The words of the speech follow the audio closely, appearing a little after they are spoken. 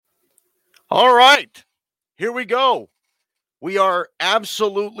All right, here we go. We are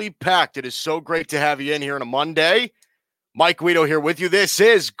absolutely packed. It is so great to have you in here on a Monday. Mike Guido here with you. This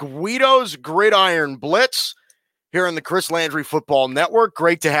is Guido's Gridiron Blitz here on the Chris Landry Football Network.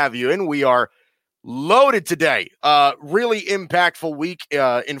 Great to have you in. We are loaded today. Really impactful week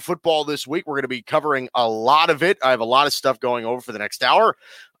in football this week. We're going to be covering a lot of it. I have a lot of stuff going over for the next hour.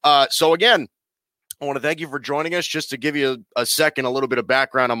 So again, I want to thank you for joining us. Just to give you a second, a little bit of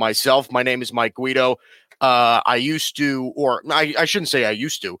background on myself. My name is Mike Guido. I shouldn't say I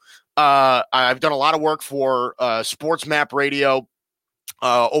used to. I've done a lot of work for Sports Map Radio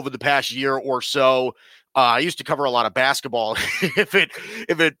over the past year or so. I used to cover a lot of basketball. If it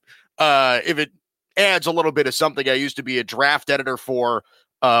adds a little bit of something, I used to be a draft editor for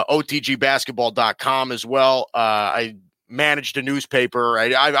OTGBasketball.com as well. I managed a newspaper.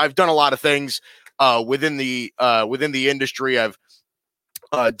 I've done a lot of things within the industry. I've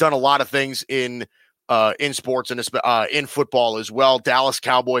done a lot of things in sports and in football as well. Dallas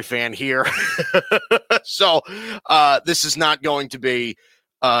Cowboy fan here. So this is not going to be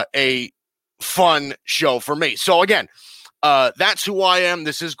a fun show for me. So again, that's who I am.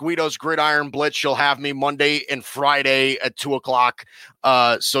 This is Guido's Gridiron Blitz. You'll have me Monday and Friday at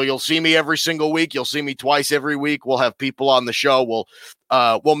 2:00. So you'll see me every single week. You'll see me twice every week. We'll have people on the show.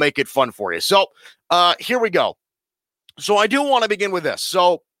 We'll make it fun for you. So here we go. So I do want to begin with this.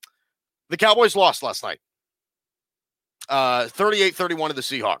 So the Cowboys lost last night, 38-31 to the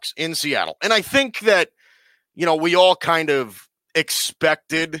Seahawks in Seattle. And I think that, we all kind of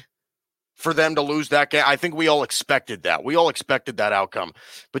expected for them to lose that game. I think we all expected that. We all expected that outcome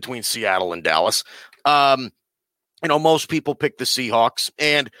between Seattle and Dallas. Most people picked the Seahawks.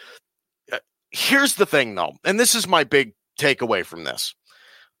 And here's the thing, though, and this is my big takeaway from this.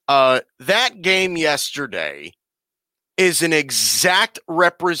 That game yesterday is an exact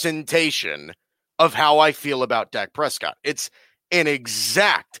representation of how I feel about Dak Prescott. It's an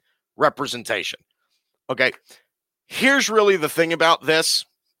exact representation. Okay, here's really the thing about this,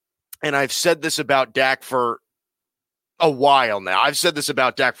 and I've said this about Dak for a while now. I've said this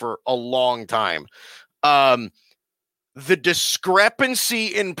about Dak for a long time. The discrepancy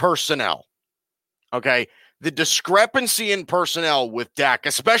in personnel, okay, the discrepancy in personnel with Dak,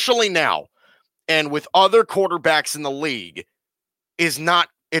 especially now, and with other quarterbacks in the league, it's not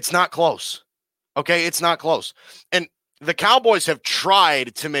close. Okay, it's not close. And the Cowboys have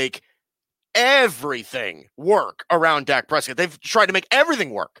tried to make everything work around Dak Prescott. They've tried to make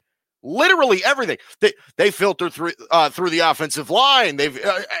everything work. Literally everything. They filtered through the offensive line. They've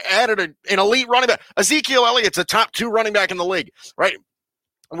added an elite running back. Ezekiel Elliott's a top 2 running back in the league, right?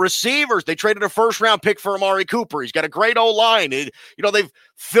 Receivers, they traded a first-round pick for Amari Cooper. He's got a great O-line. They've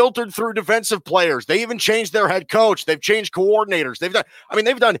filtered through defensive players. They even changed their head coach. They've changed coordinators.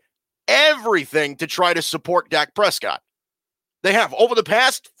 They've done everything to try to support Dak Prescott. They have over the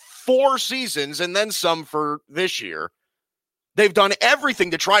past 4 seasons and then some for this year. They've done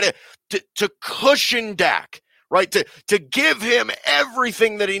everything to try to cushion Dak, right? To give him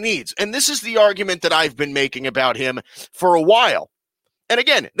everything that he needs. And this is the argument that I've been making about him for a while. And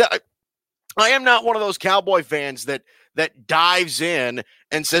again, I am not one of those Cowboy fans that dives in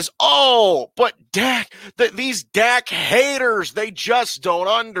and says, "Oh, but Dak, these Dak haters, they just don't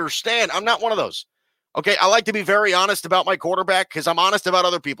understand." I'm not one of those. Okay, I like to be very honest about my quarterback because I'm honest about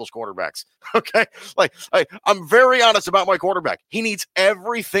other people's quarterbacks. Okay, I'm very honest about my quarterback. He needs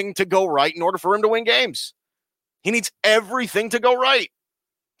everything to go right in order for him to win games. He needs everything to go right,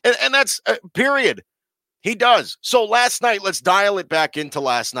 and that's period. He does. So last night, let's dial it back into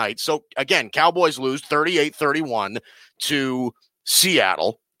last night. So again, Cowboys lose 38-31 to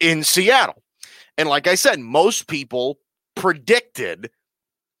Seattle in Seattle. And like I said, most people predicted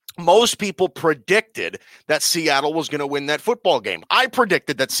that Seattle was going to win that football game. I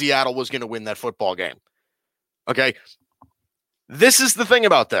predicted that Seattle was going to win that football game. Okay. This is the thing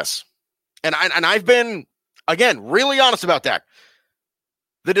about this. And I've been, again, really honest about that.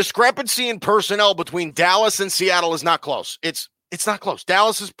 The discrepancy in personnel between Dallas and Seattle is not close. It's not close.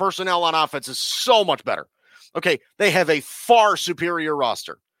 Dallas's personnel on offense is so much better. Okay, they have a far superior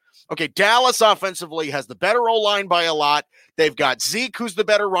roster. Okay, Dallas offensively has the better O-line by a lot. They've got Zeke, who's the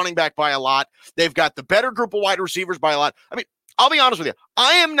better running back by a lot. They've got the better group of wide receivers by a lot. I mean, I'll be honest with you.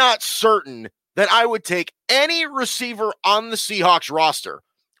 I am not certain that I would take any receiver on the Seahawks roster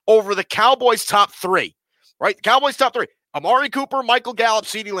over the Cowboys' top 3, right? The Cowboys' top 3. Amari Cooper, Michael Gallup,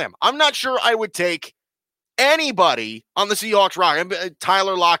 CeeDee Lamb. I'm not sure I would take anybody on the Seahawks roster.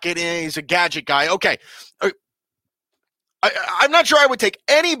 Tyler Lockett, he's a gadget guy. Okay. I'm not sure I would take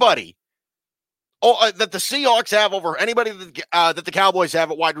anybody that the Seahawks have over anybody that the Cowboys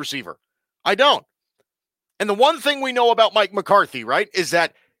have at wide receiver. I don't. And the one thing we know about Mike McCarthy, right, is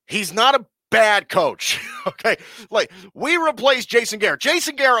that he's not a bad coach. Okay. Like, we replaced Jason Garrett.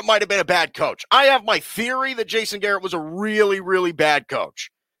 Jason Garrett might have been a bad coach. I have my theory that Jason Garrett was a really, really bad coach.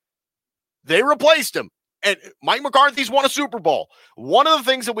 They replaced him. And Mike McCarthy's won a Super Bowl. One of the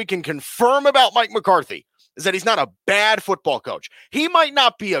things that we can confirm about Mike McCarthy is that he's not a bad football coach. He might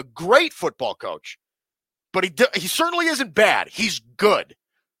not be a great football coach, but he certainly isn't bad. He's good,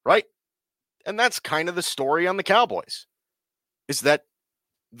 right? And that's kind of the story on the Cowboys, is that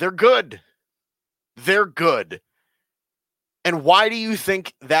they're good. They're good. And why do you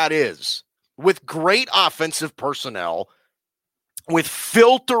think that is? With great offensive personnel, with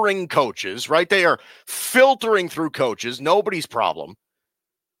filtering coaches, right? They are filtering through coaches, nobody's problem.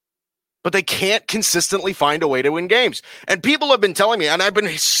 But they can't consistently find a way to win games. And people have been telling me, and I've been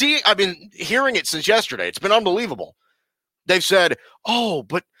hearing it since yesterday. It's been unbelievable. They've said, "Oh,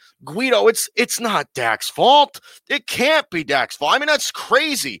 but Guido, it's not Dak's fault. It can't be Dak's fault." I mean, that's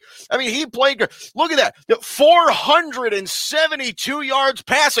crazy. I mean, he played. Look at that, 472 yards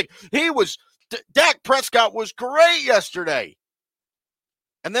passing. Dak Prescott was great yesterday.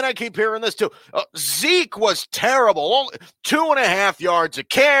 And then I keep hearing this too. Zeke was terrible. Only 2.5 yards a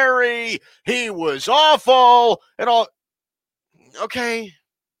carry. He was awful and all. Okay.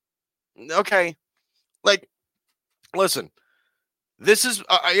 Like, listen, this is,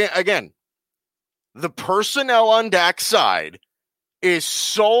 again, the personnel on Dak's side is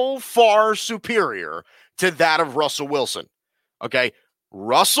so far superior to that of Russell Wilson. Okay.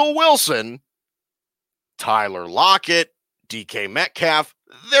 Russell Wilson, Tyler Lockett, DK Metcalf,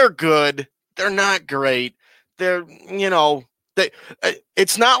 they're good. They're not great. It's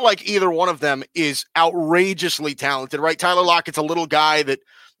not like either one of them is outrageously talented, right? Tyler Lockett's a little guy that,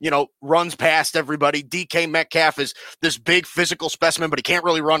 runs past everybody. DK Metcalf is this big physical specimen, but he can't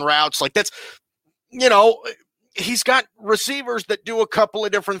really run routes. Like, that's, he's got receivers that do a couple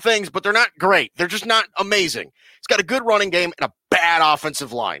of different things, but they're not great. They're just not amazing. He's got a good running game and a bad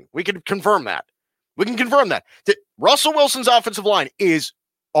offensive line. We can confirm that. That Russell Wilson's offensive line is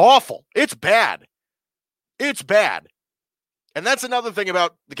awful. It's bad. And that's another thing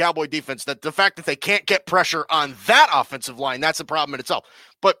about the Cowboy defense, that the fact that they can't get pressure on that offensive line, that's a problem in itself.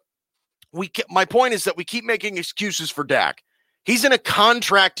 But my point is that we keep making excuses for Dak. He's in a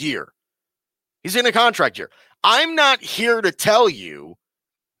contract year. I'm not here to tell you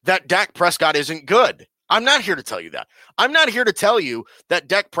that Dak Prescott isn't good. I'm not here to tell you that. I'm not here to tell you that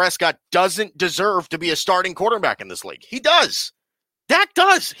Dak Prescott doesn't deserve to be a starting quarterback in this league. He does. Dak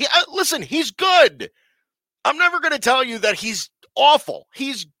does. Listen, he's good. I'm never going to tell you that he's awful.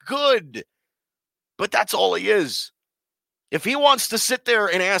 He's good. But that's all he is. If he wants to sit there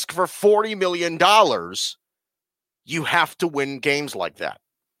and ask for $40 million, you have to win games like that.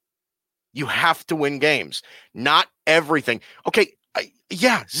 You have to win games. Not everything. Okay,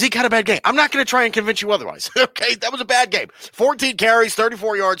 Zeke had a bad game. I'm not going to try and convince you otherwise. Okay, that was a bad game. 14 carries,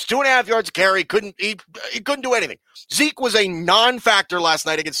 34 yards, 2.5 yards a carry. He couldn't do anything. Zeke was a non-factor last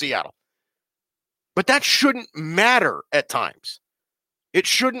night against Seattle. But that shouldn't matter at times. It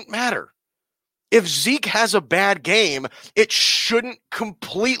shouldn't matter. If Zeke has a bad game, it shouldn't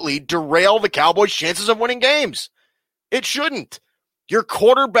completely derail the Cowboys' chances of winning games. It shouldn't. Your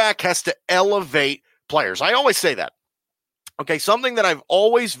quarterback has to elevate players. I always say that. Okay, something that I've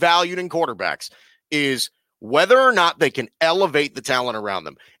always valued in quarterbacks is whether or not they can elevate the talent around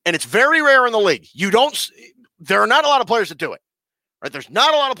them. And it's very rare in the league. There are not a lot of players that do it. Right? There's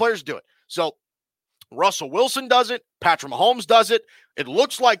not a lot of players that do it. So Russell Wilson does it. Patrick Mahomes does it. It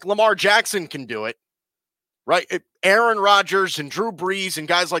looks like Lamar Jackson can do it. Right? Aaron Rodgers and Drew Brees and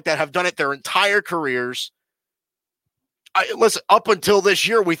guys like that have done it their entire careers. Listen, up until this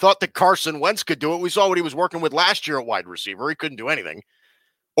year, we thought that Carson Wentz could do it. We saw what he was working with last year at wide receiver. He couldn't do anything.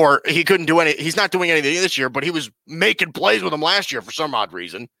 Or he couldn't do any. He's not doing anything this year, but he was making plays with him last year for some odd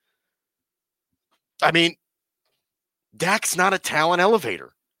reason. I mean, Dak's not a talent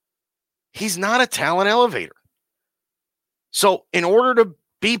elevator. He's not a talent elevator. So in order to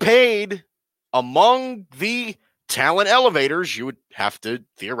be paid among the talent elevators, you would have to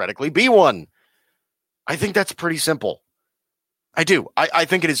theoretically be one. I think that's pretty simple. I do. I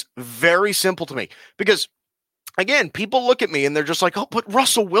think it is very simple to me because, again, people look at me and they're just like, "Oh, but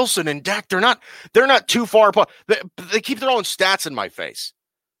Russell Wilson and Dak, they're not too far apart." They keep throwing stats in my face,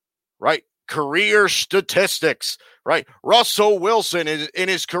 right? Career statistics, right? Russell Wilson is in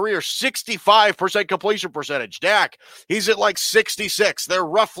his career 65% completion percentage. Dak, he's at like 66. They're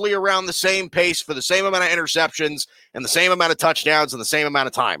roughly around the same pace for the same amount of interceptions and the same amount of touchdowns and the same amount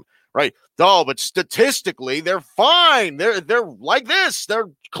of time, right? Oh, but statistically, they're fine. They're like this.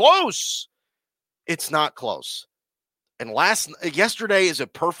 They're close. It's not close. And yesterday is a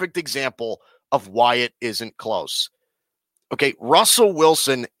perfect example of why it isn't close. Okay, Russell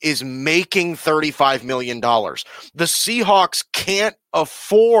Wilson is making $35 million. The Seahawks can't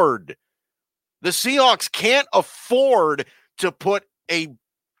afford to put a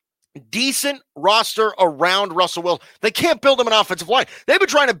decent roster around Russell Wilson. They can't build him an offensive line. They've been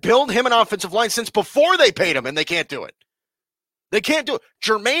trying to build him an offensive line since before they paid him, and they can't do it. They can't do it.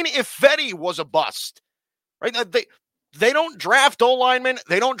 Jermaine Ifedi was a bust, right? They don't draft O-linemen.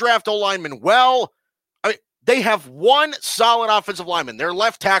 They don't draft O-linemen well. I mean, they have one solid offensive lineman. Their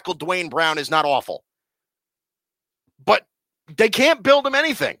left tackle, Dwayne Brown, is not awful. But they can't build him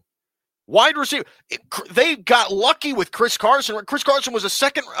anything. Wide receiver. They got lucky with Chris Carson. Chris Carson was a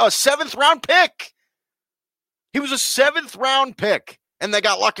seventh round pick. He was a seventh round pick, and they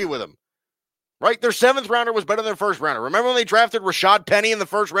got lucky with him. Right? Their seventh rounder was better than their first rounder. Remember when they drafted Rashad Penny in the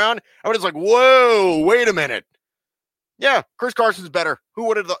first round? I was like, whoa, wait a minute. Yeah, Chris Carson's better. Who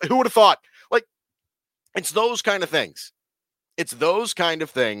would have thought? Like, it's those kind of things. It's those kind of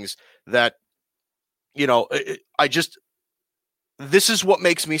things that, this is what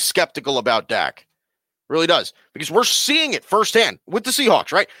makes me skeptical about Dak. Really does. Because we're seeing it firsthand with the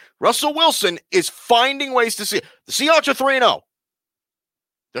Seahawks, right? Russell Wilson is finding ways to see it. The Seahawks are 3-0.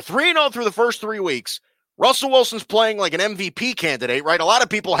 They're 3-0 through the first 3 weeks. Russell Wilson's playing like an MVP candidate, right? A lot of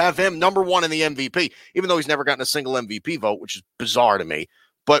people have him number one in the MVP, even though he's never gotten a single MVP vote, which is bizarre to me.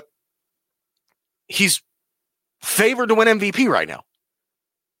 But he's favored to win MVP right now.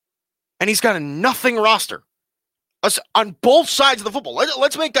 And he's got a nothing roster. On both sides of the football.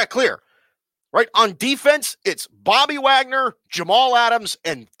 Let's make that clear. Right? On defense, it's Bobby Wagner, Jamal Adams,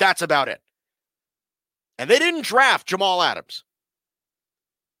 and that's about it. And they didn't draft Jamal Adams.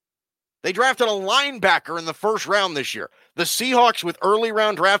 They drafted a linebacker in the first round this year. The Seahawks with early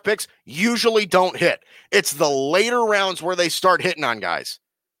round draft picks usually don't hit. It's the later rounds where they start hitting on guys.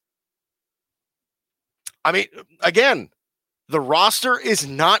 I mean, again, the roster is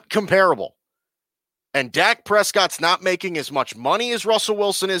not comparable. And Dak Prescott's not making as much money as Russell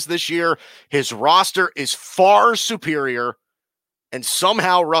Wilson is this year. His roster is far superior. And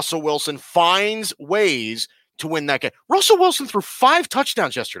somehow Russell Wilson finds ways to win that game. Russell Wilson threw 5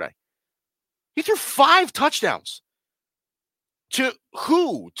 touchdowns yesterday. He threw 5 touchdowns. To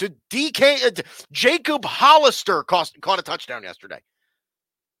who? To DK? Jacob Hollister caught a touchdown yesterday.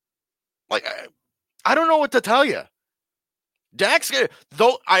 Like, I don't know what to tell you. Dak's gonna,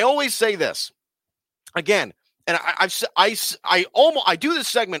 though. I always say this again, and I do this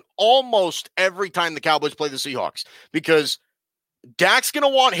segment almost every time the Cowboys play the Seahawks because Dak's gonna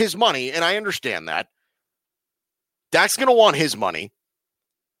want his money, and I understand that. Dak's gonna want his money.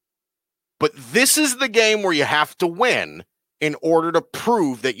 But this is the game where you have to win in order to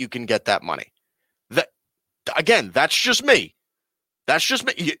prove that you can get that money. That's just me. That's just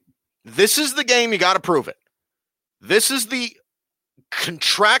me. This is the game you got to prove it. This is the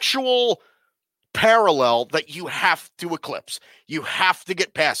contractual parallel that you have to eclipse. You have to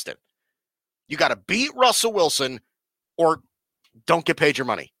get past it. You got to beat Russell Wilson or don't get paid your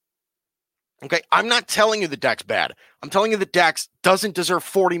money. Okay, I'm not telling you that Dak's bad. I'm telling you that Dak doesn't deserve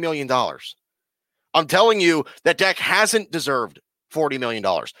 $40 million. I'm telling you that Dak hasn't deserved $40 million.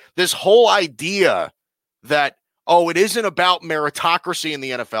 This whole idea that, it isn't about meritocracy in the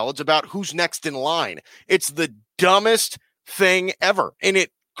NFL. It's about who's next in line. It's the dumbest thing ever. And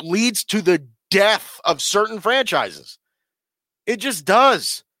it leads to the death of certain franchises. It just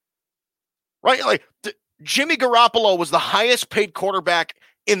does. Right? Like Jimmy Garoppolo was the highest paid quarterback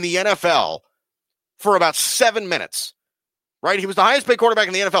in the NFL for about 7 minutes, right? He was the highest paid quarterback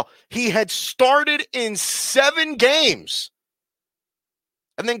in the NFL. He had started in 7 games.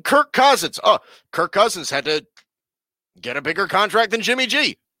 And then Kirk Cousins had to get a bigger contract than Jimmy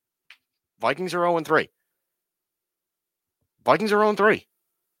G. Vikings are 0-3. Vikings are 0-3.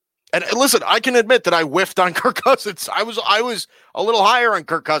 And listen, I can admit that I whiffed on Kirk Cousins. I was a little higher on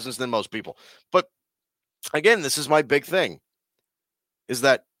Kirk Cousins than most people. But again, this is my big thing, is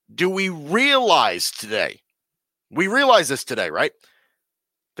that do we realize today? We realize this today, right?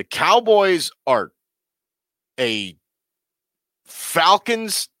 The Cowboys are a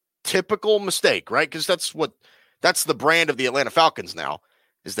Falcons typical mistake, right? Because that's the brand of the Atlanta Falcons now,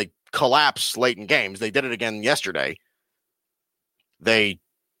 is they collapse late in games. They did it again yesterday. They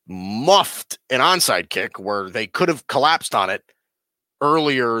muffed an onside kick where they could have collapsed on it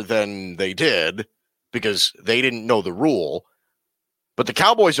earlier than they did because they didn't know the rule. But the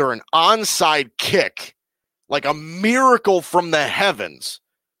Cowboys are an onside kick, like a miracle from the heavens,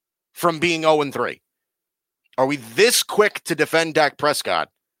 from being 0-3. Are we this quick to defend Dak Prescott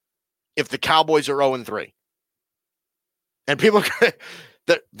if the Cowboys are 0-3. And people,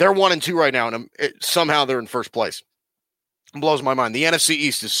 they're 1-2 right now, and somehow they're in first place. It blows my mind. The NFC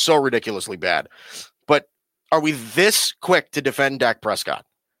East is so ridiculously bad. But are we this quick to defend Dak Prescott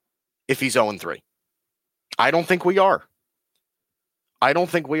if he's 0-3? I don't think we are.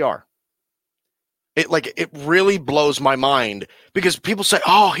 It really blows my mind because people say,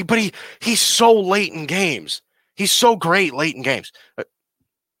 "Oh, he's so late in games. He's so great late in games."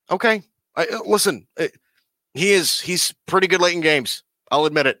 Okay, listen, he's pretty good late in games. I'll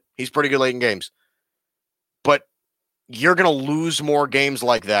admit it. He's pretty good late in games. But you're going to lose more games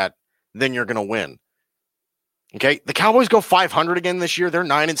like that than you're going to win. Okay, the Cowboys go 500 again this year. They're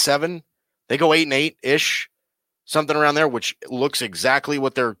 9-7. They go 8-8-ish. Something around there, which looks exactly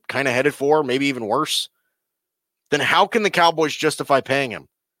what they're kind of headed for, maybe even worse. Then how can the Cowboys justify paying him?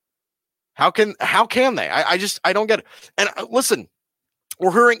 How can they? I don't get it. And listen,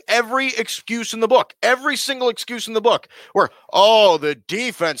 we're hearing every excuse in the book, every single excuse in the book where, the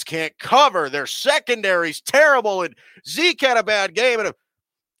defense can't cover, their secondary's terrible, and Zeke had a bad game. And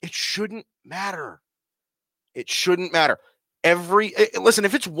it shouldn't matter. It shouldn't matter. Listen,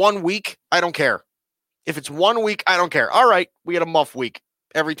 if it's 1 week, I don't care. If it's 1 week, I don't care. All right, we had a muff week.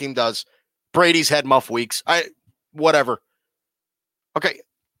 Every team does. Brady's had muff weeks. Whatever. Okay.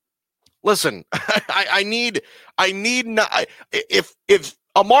 Listen, if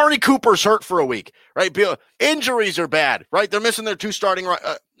Amari Cooper's hurt for a week, right? Injuries are bad, right? They're missing their two starting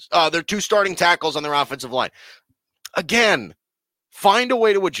tackles on their offensive line. Again, find a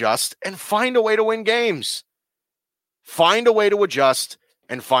way to adjust and find a way to win games. Find a way to adjust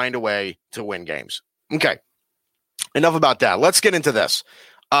and find a way to win games. Okay, enough about that. Let's get into this.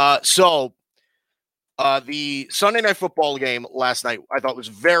 The Sunday Night Football game last night, I thought was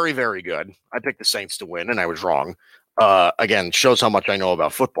very, very good. I picked the Saints to win, and I was wrong. Again, shows how much I know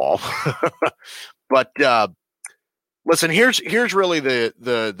about football. But listen, here's really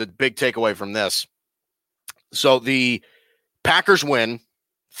the big takeaway from this. So the Packers win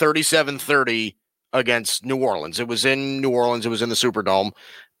 37-30 against New Orleans. It was in New Orleans. It was in the Superdome.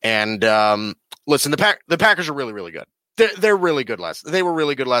 And listen, the Packers are really, really good. They're really good They were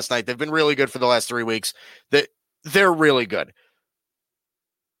really good last night. They've been really good for the last 3 weeks. They're really good.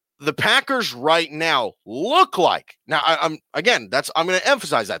 The Packers right now look like, I'm going to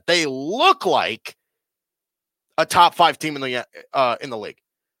emphasize that they look like a top 5 team in the league.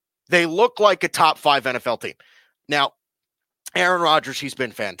 They look like a top 5 NFL team. Now, Aaron Rodgers, he's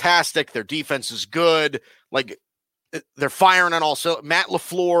been fantastic. Their defense is good. Like, they're firing on all. So Matt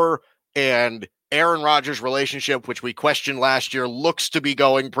LaFleur and Aaron Rodgers' relationship, which we questioned last year, looks to be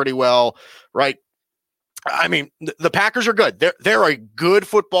going pretty well, right? I mean, the Packers are good. They're a good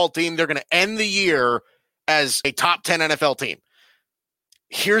football team. They're going to end the year as a top 10 NFL team.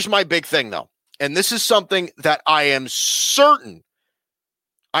 Here's my big thing, though, and this is something that I am certain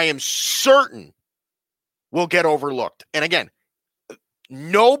will get overlooked. And again,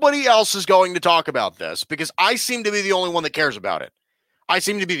 nobody else is going to talk about this because I seem to be the only one that cares about it. I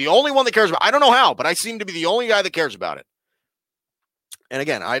don't know how, but I seem to be the only guy that cares about it. And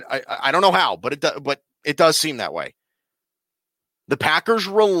again, I don't know how, but it does seem that way. The Packers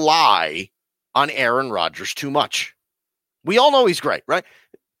rely on Aaron Rodgers too much. We all know he's great, right?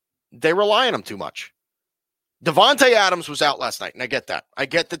 They rely on him too much. Davante Adams was out last night, and I get that. I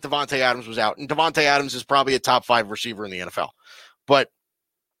get that Davante Adams was out, and Davante Adams is probably a top 5 receiver in the NFL. But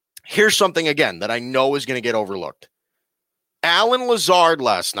here's something, again, that I know is going to get overlooked. Allen Lazard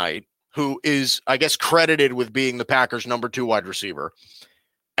last night, who is, I guess, credited with being the Packers' number 2 wide receiver.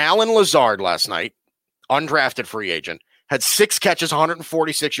 Allen Lazard last night, undrafted free agent, had 6 catches,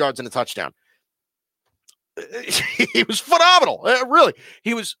 146 yards, and a touchdown. He was phenomenal. Really,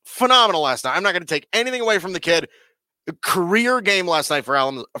 he was phenomenal last night. I'm not going to take anything away from the kid. A career game last night for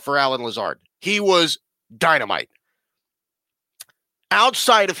Allen Lazard. He was dynamite.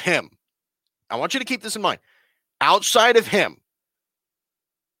 Outside of him, I want you to keep this in mind. Outside of him,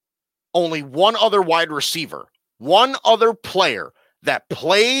 only one other wide receiver, one other player that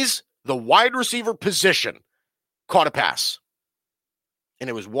plays the wide receiver position caught a pass. And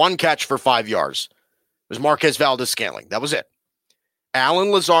it was 1 catch for 5 yards. It was Marquez Valdes-Scantling. That was it.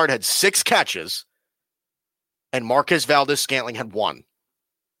 Allen Lazard had 6 catches, and Marquez Valdes-Scantling had 1.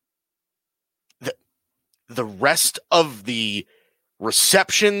 The rest of the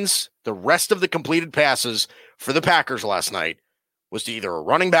receptions, the rest of the completed passes for the Packers last night was to either a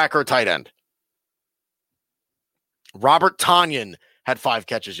running back or a tight end. Robert Tonyan had 5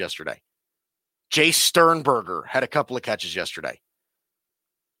 catches yesterday. Jay Sternberger had a couple of catches yesterday.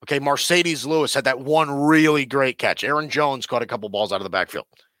 Okay, Mercedes Lewis had that one really great catch. Aaron Jones caught a couple balls out of the backfield.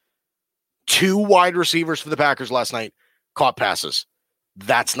 2 wide receivers for the Packers last night caught passes.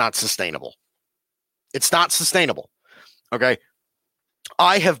 That's not sustainable. It's not sustainable. Okay.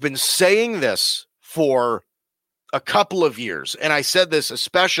 I have been saying this for a couple of years, and I said this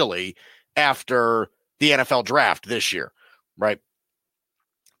especially after the NFL draft this year, right?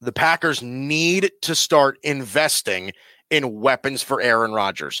 The Packers need to start investing in weapons for Aaron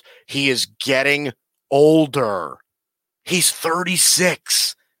Rodgers. He is getting older. He's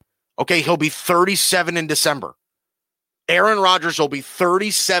 36. Okay, he'll be 37 in December. Aaron Rodgers will be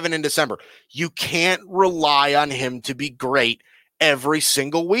 37 in December. You can't rely on him to be great every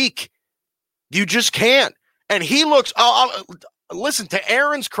single week. You just can't. And he looks, listen, to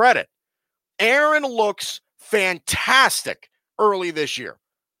Aaron's credit, Aaron looks fantastic early this year.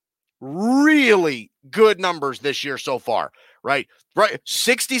 Really good numbers this year so far, right?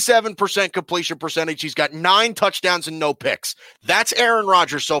 67% completion percentage. He's got 9 touchdowns and no picks. That's Aaron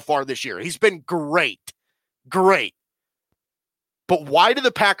Rodgers so far this year. He's been great. Great. But why do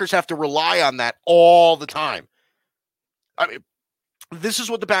the Packers have to rely on that all the time? I mean, this is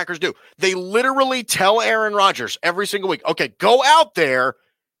what the Packers do. They literally tell Aaron Rodgers every single week, okay, go out there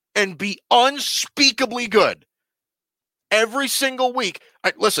and be unspeakably good. Every single week.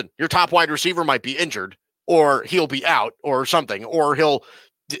 Listen, your top wide receiver might be injured, or he'll be out or something, or he'll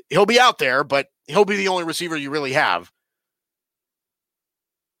be out there, but he'll be the only receiver you really have.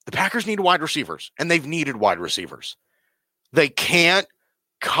 The Packers need wide receivers, and they've needed wide receivers. They can't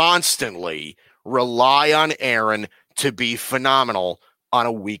constantly rely on Aaron to be phenomenal on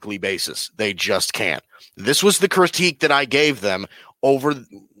a weekly basis. They just can't. This was the critique that I gave them over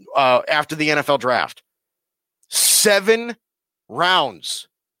after the NFL draft. 7 rounds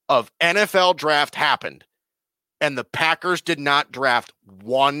of NFL draft happened, and the Packers did not draft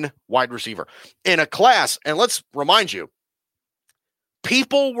one wide receiver in a class. And let's remind you,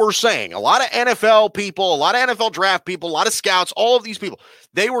 people were saying, a lot of NFL people, a lot of NFL draft people, a lot of scouts, all of these people,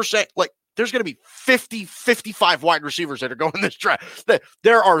 they were saying, like, there's going to be 50, 55 wide receivers that are going in this draft.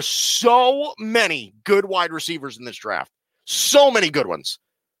 There are so many good wide receivers in this draft. So many good ones.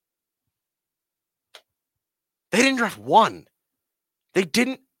 They didn't draft one. They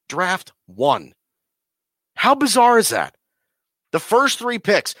didn't draft one. How bizarre is that? The first 3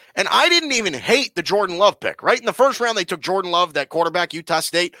 picks, and I didn't even hate the Jordan Love pick, right? In the first round, they took Jordan Love, that quarterback, Utah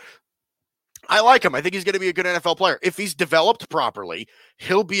State. I like him. I think he's going to be a good NFL player. If he's developed properly,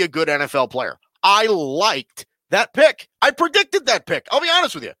 he'll be a good NFL player. I liked that pick. I predicted that pick. I'll be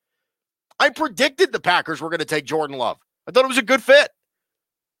honest with you. I predicted the Packers were going to take Jordan Love. I thought it was a good fit.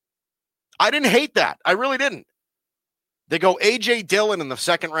 I didn't hate that. I really didn't. They go A.J. Dillon in the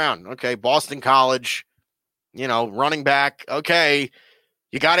second round. Okay, Boston College, running back. Okay,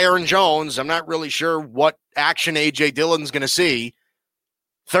 you got Aaron Jones. I'm not really sure what action A.J. Dillon's going to see.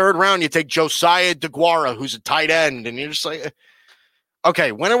 Third round, you take Josiah DeGuara, who's a tight end, and you're just like,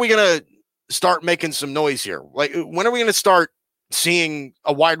 okay, when are we going to start making some noise here? Like, when are we going to start seeing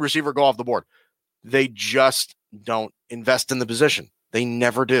a wide receiver go off the board? They just don't invest in the position. They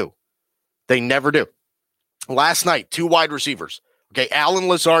never do. They never do. Last night, 2 wide receivers. Okay, Allen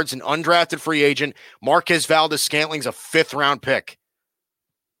Lazard's an undrafted free agent. Marquez Valdes-Scantling's a 5th-round pick.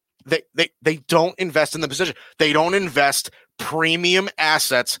 They don't invest in the position. They don't invest premium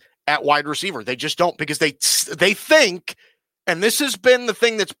assets at wide receiver. They just don't, because they think, and this has been the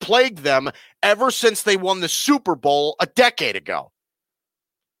thing that's plagued them ever since they won the Super Bowl a decade ago.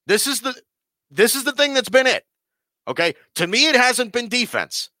 This is the thing that's been it. Okay, to me, it hasn't been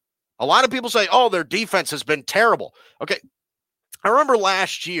defense. A lot of people say, oh, their defense has been terrible. Okay, I remember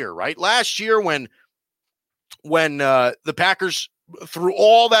last year, right? Last year when the Packers threw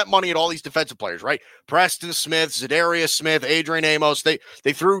all that money at all these defensive players, right? Preston Smith, Zadarius Smith, Adrian Amos. They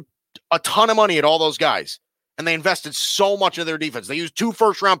threw a ton of money at all those guys, and they invested so much in their defense. They used 2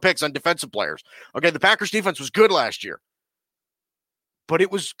 first-round picks on defensive players. Okay, the Packers defense was good last year, but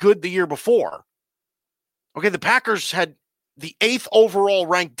it was good the year before. Okay, the Packers had the 8th overall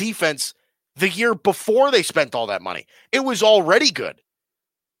ranked defense the year before they spent all that money. It was already good.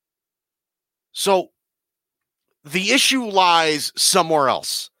 So the issue lies somewhere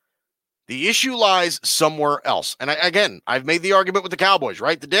else. The issue lies somewhere else. And I've made the argument with the Cowboys,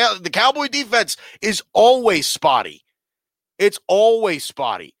 right? The Cowboy defense is always spotty. It's always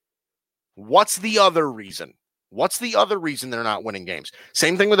spotty. What's the other reason? What's the other reason they're not winning games?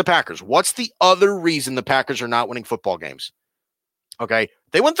 Same thing with the Packers. What's the other reason the Packers are not winning football games? Okay,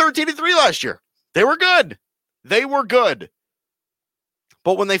 they went 13-3 last year. They were good. They were good.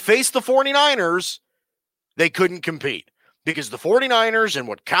 But when they faced the 49ers, they couldn't compete, because the 49ers and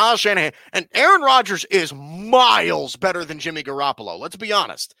what Kyle Shanahan and Aaron Rodgers is miles better than Jimmy Garoppolo. Let's be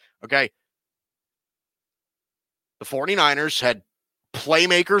honest. Okay, The 49ers had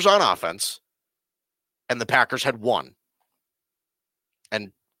playmakers on offense, and the Packers had one.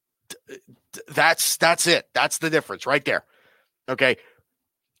 And that's it. That's the difference right there. Okay.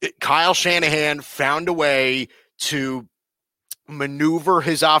 Kyle Shanahan found a way to maneuver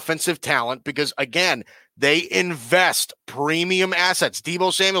his offensive talent because, again, they invest premium assets.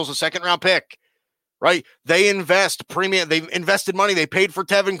 Deebo Samuel's a second-round pick, right? They invest premium. They've invested money. They paid for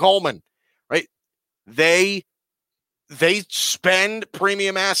Tevin Coleman, right? They spend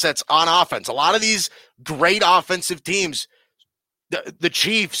premium assets on offense. A lot of these great offensive teams, the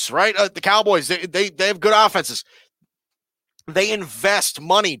Chiefs, right? The Cowboys, they have good offenses. They invest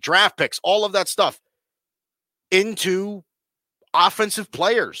money, draft picks, all of that stuff into offensive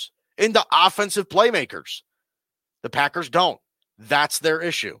players, into offensive playmakers. The Packers don't. That's their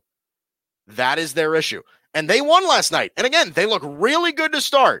issue. That is their issue. And they won last night. And again, they look really good to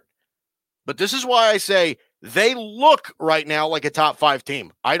start. But this is why I say they look right now like a top 5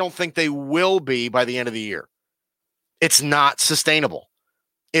 team. I don't think they will be by the end of the year. It's not sustainable.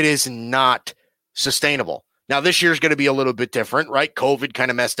 It is not sustainable. Now, this year's going to be a little bit different, right? COVID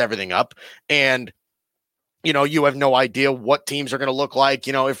kind of messed everything up. And, you have no idea what teams are going to look like,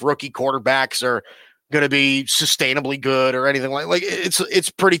 if rookie quarterbacks are going to be sustainably good or anything like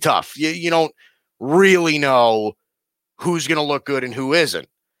it's pretty tough. You don't really know who's going to look good and who isn't,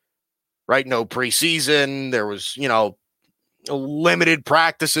 right? No preseason. There was, limited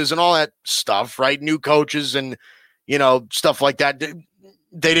practices and all that stuff, right? New coaches and, stuff like that.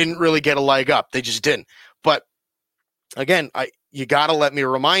 They didn't really get a leg up. They just didn't. But again, you got to let me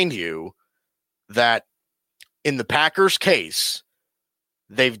remind you that in the Packers case,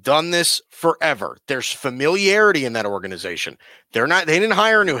 they've done this forever. There's familiarity in that organization. They didn't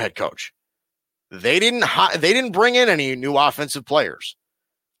hire a new head coach. They didn't bring in any new offensive players.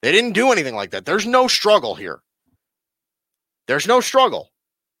 They didn't do anything like that. There's no struggle here. There's no struggle.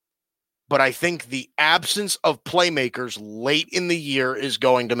 But I think the absence of playmakers late in the year is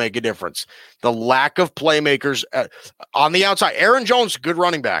going to make a difference. The lack of playmakers on the outside. Aaron Jones, good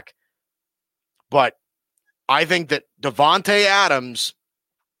running back. But I think that Davante Adams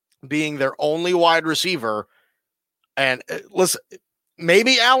being their only wide receiver, and listen,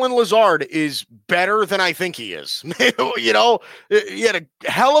 maybe Allen Lazard is better than I think he is. He had a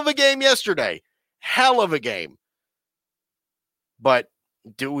hell of a game yesterday. Hell of a game. But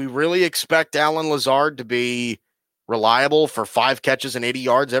do we really expect Allen Lazard to be reliable for 5 catches and 80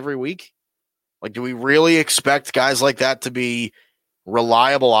 yards every week? Like, do we really expect guys like that to be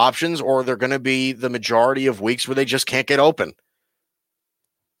reliable options, or they're going to be the majority of weeks where they just can't get open?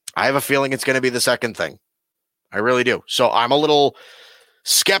 I have a feeling it's going to be the second thing. I really do. So I'm a little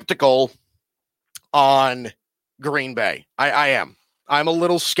skeptical on Green Bay. I am. I'm a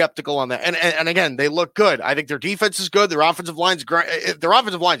little skeptical on that. And again, they look good. I think their defense is good. Their offensive line's great. Their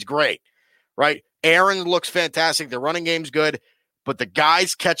offensive line's great, right? Aaron looks fantastic. Their running game's good. But the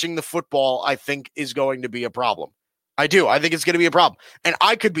guys catching the football, I think, is going to be a problem. I do. I think it's going to be a problem. And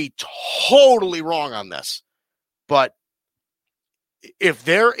I could be totally wrong on this. But if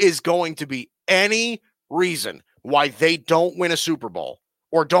there is going to be any reason why they don't win a Super Bowl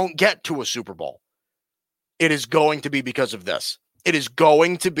or don't get to a Super Bowl, it is going to be because of this. It is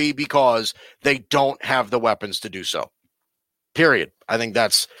going to be because they don't have the weapons to do so. Period. I think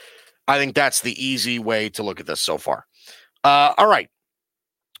that's the easy way to look at this so far. All right.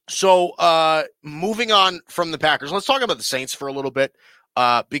 So moving on from the Packers, let's talk about the Saints for a little bit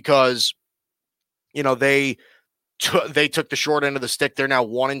because, they took the short end of the stick. They're now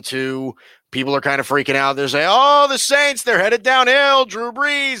 1-2. People are kind of freaking out. They're saying, "Oh, the Saints, they're headed downhill. Drew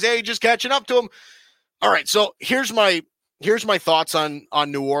Brees, age is catching up to them." All right, so here's my thoughts on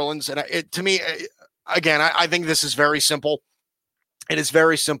New Orleans, and to me, again, I think this is very simple. It is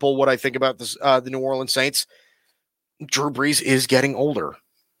very simple what I think about this, the New Orleans Saints. Drew Brees is getting older.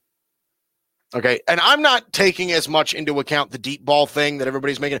 Okay, and I'm not taking as much into account the deep ball thing that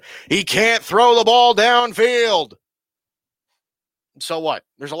everybody's making. He can't throw the ball downfield. So what?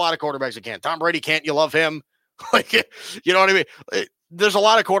 There's a lot of quarterbacks that can't. Tom Brady can't. You love him. Like, you know what I mean? There's a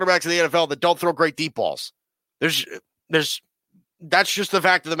lot of quarterbacks in the NFL that don't throw great deep balls. That's just the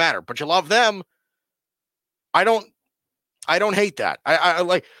fact of the matter. But you love them. I don't hate that. I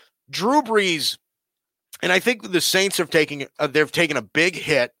like Drew Brees, and I think the Saints have taken a big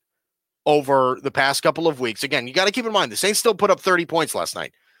hit over the past couple of weeks. Again, you got to keep in mind the Saints still put up 30 points last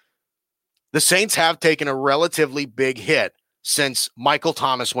night. The Saints have taken a relatively big hit since Michael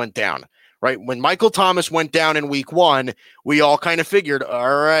Thomas went down, right? When Michael Thomas went down in week 1, we all kind of figured,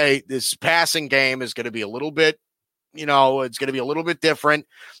 all right, this passing game is going to be a little bit, it's going to be a little bit different.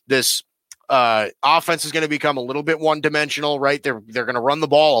 This Offense is going to become a little bit one-dimensional, right? They're going to run the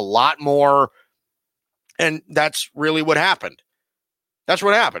ball a lot more, and that's really what happened. That's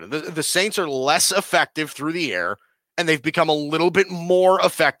what happened. The Saints are less effective through the air, and they've become a little bit more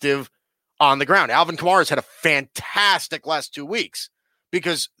effective on the ground. Alvin Kamara's had a fantastic last 2 weeks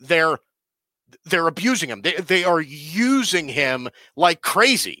because they're abusing him. They are using him like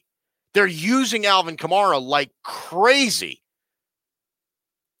crazy. They're using Alvin Kamara like crazy.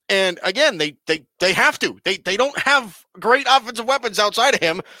 And again, they have to. They don't have great offensive weapons outside of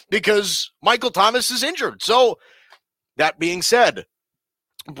him because Michael Thomas is injured. So that being said,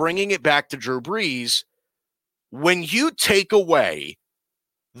 bringing it back to Drew Brees, when you take away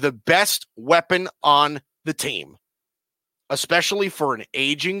the best weapon on the team, especially for an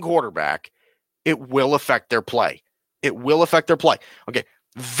aging quarterback, it will affect their play. It will affect their play. Okay.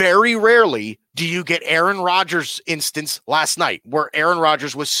 Very rarely do you get Aaron Rodgers' instance last night where Aaron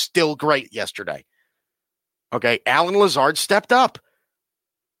Rodgers was still great yesterday. Okay. Allen Lazard stepped up.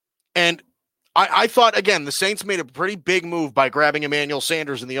 And I thought, again, the Saints made a pretty big move by grabbing Emmanuel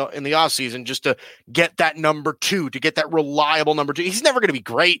Sanders in the offseason just to get that number 2, to get that reliable number 2. He's never going to be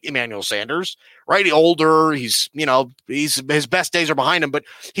great, Emmanuel Sanders, right? He's older. He's his best days are behind him, but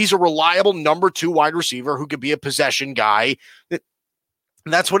he's a reliable number 2 wide receiver who could be a possession guy.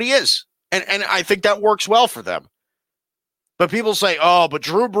 That's what he is. And I think that works well for them. But people say, oh, but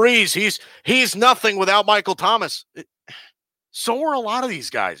Drew Brees, he's nothing without Michael Thomas. So are a lot of these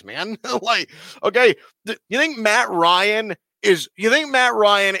guys, man. Like, okay, you think Matt Ryan is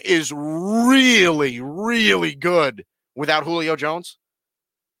really, really good without Julio Jones?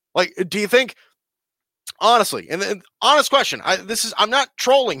 Like, do you think, honestly, and honest question, I'm not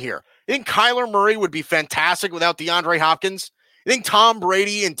trolling here. You think Kyler Murray would be fantastic without DeAndre Hopkins? You think Tom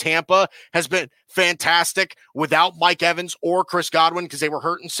Brady in Tampa has been fantastic without Mike Evans or Chris Godwin because they were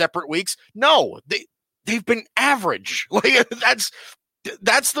hurt in separate weeks? No, they've been average. Like,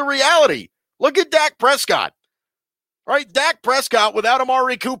 that's the reality. Look at Dak Prescott. All right, Dak Prescott without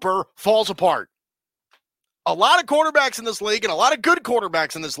Amari Cooper falls apart. A lot of quarterbacks in this league and a lot of good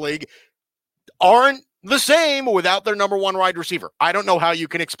quarterbacks in this league aren't the same without their number 1 wide receiver. I don't know how you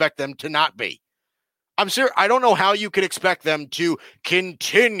can expect them to not be. I'm serious. I don't know how you can expect them to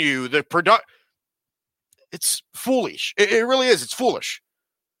continue the product. It's foolish. It really is. It's foolish.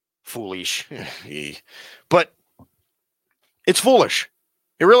 Foolish. But it's foolish.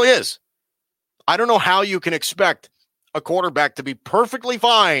 It really is. I don't know how you can expect a quarterback to be perfectly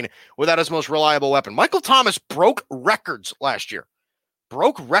fine without his most reliable weapon. Michael Thomas broke records last year.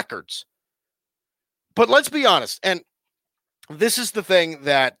 Broke records. But let's be honest, and this is the thing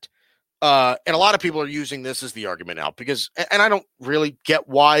that and a lot of people are using this as the argument now because, and I don't really get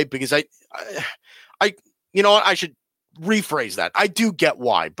why, because I you know what, I should rephrase that. I do get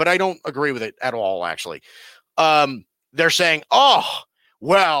why, but I don't agree with it at all, actually. They're saying, oh,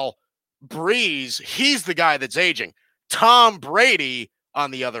 well, Brees, he's the guy that's aging. Tom Brady,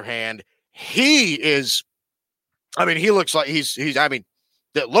 on the other hand, he looks like he's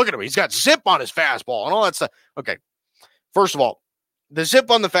look at him. He's got zip on his fastball and all that stuff. Okay. First of all, the zip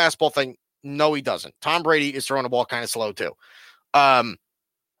on the fastball thing, no, he doesn't. Tom Brady is throwing the ball kind of slow too.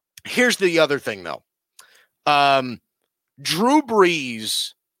 Here's the other thing, though. Drew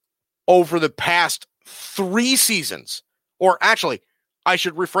Brees over the past 3 seasons, or actually, I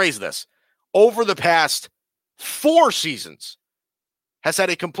should rephrase this, over the past 4 seasons, has had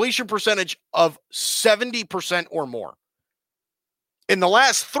a completion percentage of 70% or more. In the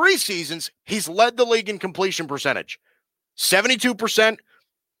last 3 seasons, he's led the league in completion percentage. 72%,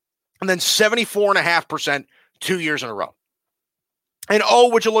 and then 74.5% 2 years in a row. And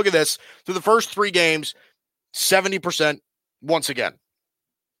would you look at this? Through the first 3 games, 70% once again.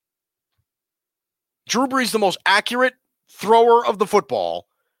 Drew Brees, the most accurate thrower of the football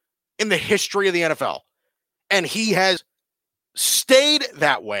in the history of the NFL. And he has stayed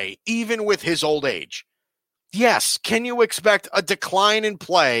that way even with his old age. Yes. Can you expect a decline in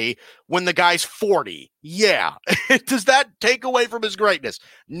play when the guy's 40? Yeah. Does that take away from his greatness?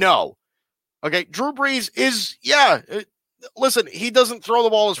 No. Okay. Drew Brees is, listen, he doesn't throw the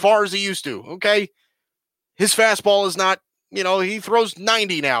ball as far as he used to. Okay. His fastball is not, he throws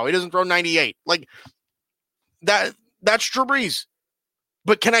 90 now. He doesn't throw 98. Like that's Drew Brees.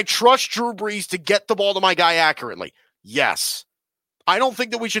 But can I trust Drew Brees to get the ball to my guy accurately? Yes. I don't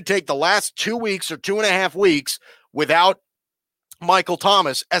think that we should take the last 2 weeks or 2.5 weeks without Michael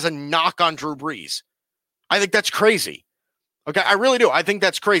Thomas as a knock on Drew Brees. I think that's crazy. Okay, I really do. I think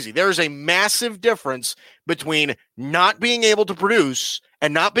that's crazy. There is a massive difference between not being able to produce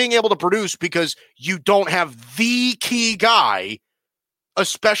and not being able to produce because you don't have the key guy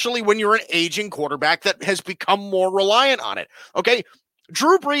especially when you're an aging quarterback that has become more reliant on it. Okay.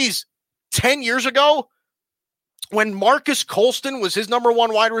 Drew Brees 10 years ago, when Marcus Colston was his number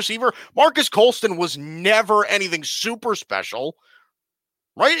one wide receiver, Marcus Colston was never anything super special,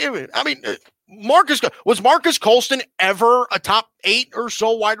 right? I mean, was Marcus Colston ever a top 8 or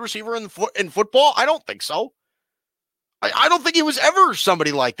so wide receiver in football? I don't think so. I don't think he was ever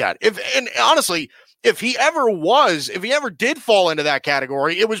somebody like that. And honestly, if he ever did fall into that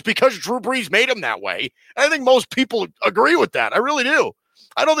category, it was because Drew Brees made him that way. And I think most people agree with that. I really do.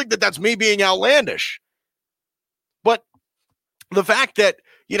 I don't think that that's me being outlandish. But the fact that,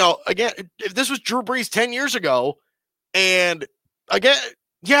 again, if this was Drew Brees 10 years ago, and again,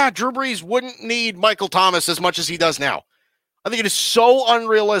 yeah, Drew Brees wouldn't need Michael Thomas as much as he does now. I think it is so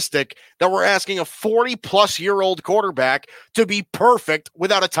unrealistic that we're asking a 40-plus-year-old quarterback to be perfect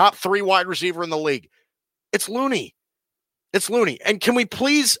without a top 3 wide receiver in the league. It's loony. It's loony. And can we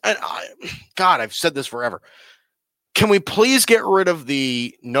please, God, I've said this forever. Can we please get rid of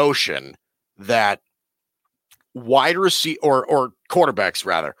the notion that wide receiver or quarterbacks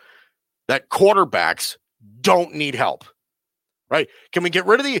rather, that quarterbacks don't need help, right? Can we get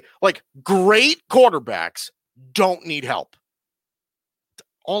rid of the great quarterbacks don't need help?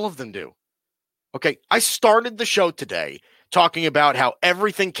 All of them do. Okay. I started the show today talking about how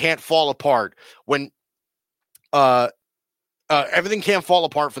everything can't fall apart when everything can't fall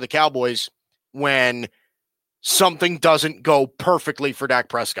apart for the Cowboys when something doesn't go perfectly for Dak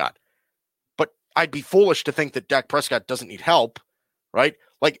Prescott. I'd be foolish to think that Dak Prescott doesn't need help, right?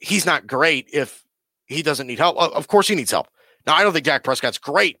 He's not great if he doesn't need help. Of course he needs help. Now, I don't think Dak Prescott's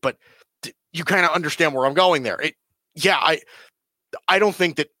great, but you kind of understand where I'm going there. I don't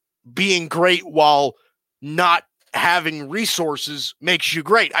think that being great while not having resources makes you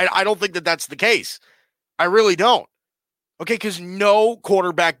great. I don't think that that's the case. I really don't. Okay, because no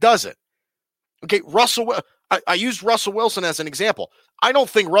quarterback does it. Okay, I used Russell Wilson as an example. I don't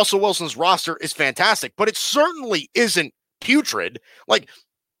think Russell Wilson's roster is fantastic, but it certainly isn't putrid.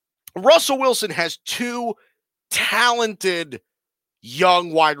 Russell Wilson has 2 talented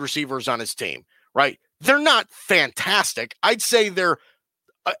young wide receivers on his team, right? They're not fantastic. I'd say they're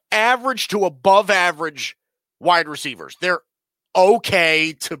average to above average wide receivers. They're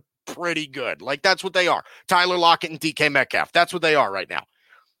okay to pretty good. That's what they are. Tyler Lockett and DK Metcalf. That's what they are right now.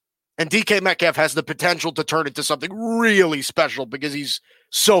 And DK Metcalf has the potential to turn into something really special because he's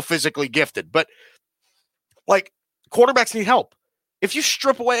so physically gifted. But quarterbacks need help. If you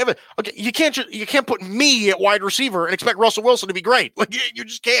strip away okay, you can't put me at wide receiver and expect Russell Wilson to be great. You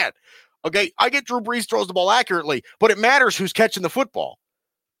just can't. Okay, I get Drew Brees throws the ball accurately, but it matters who's catching the football.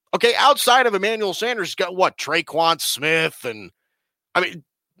 Okay, outside of Emmanuel Sanders, he's got Traquan Smith, and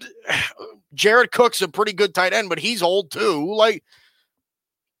Jared Cook's a pretty good tight end, but he's old too.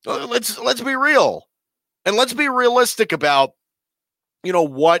 Let's be real, and let's be realistic about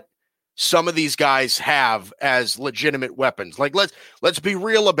what some of these guys have as legitimate weapons. Let's be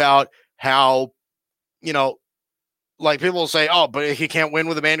real about how people will say, oh, but he can't win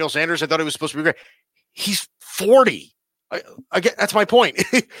with Emmanuel Sanders. I thought he was supposed to be great. He's 40. Again, that's my point.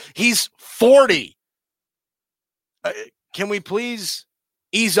 He's 40. Can we please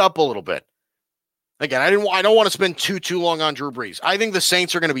ease up a little bit? Again, I don't want to spend too long on Drew Brees. I think the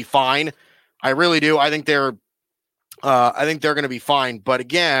Saints are going to be fine. I really do. I think they're going to be fine. But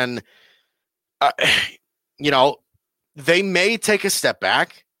again, they may take a step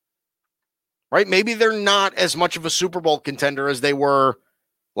back, right? Maybe they're not as much of a Super Bowl contender as they were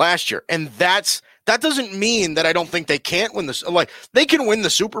last year. And that doesn't mean that I don't think they can't win this. They can win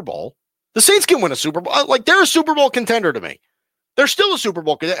the Super Bowl. The Saints can win a Super Bowl. They're a Super Bowl contender to me. They're still a Super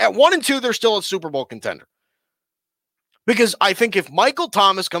Bowl contender. At 1-2, they're still a Super Bowl contender. Because I think if Michael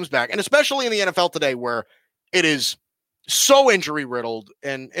Thomas comes back, and especially in the NFL today where it is so injury riddled,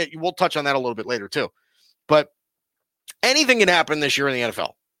 and we'll touch on that a little bit later too. But anything can happen this year in the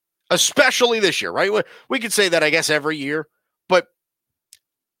NFL, especially this year, right? We could say that, I guess, every year, but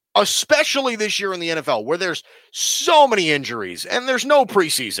especially this year in the NFL where there's so many injuries and there's no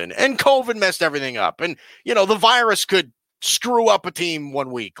preseason and COVID messed everything up. And, the virus could screw up a team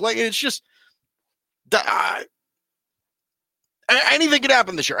 1 week. It's just anything could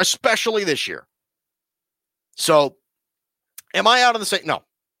happen this year, especially this year. So am I out on the Saints? No,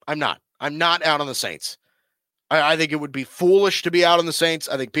 I'm not. I'm not out on the Saints. I think it would be foolish to be out on the Saints.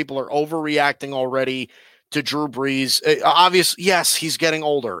 I think people are overreacting already to Drew Brees. Obviously, yes, he's getting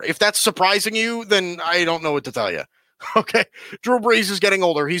older. If that's surprising you, then I don't know what to tell you. Okay. Drew Brees is getting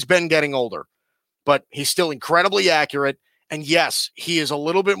older. He's been getting older, but he's still incredibly accurate. And yes, he is a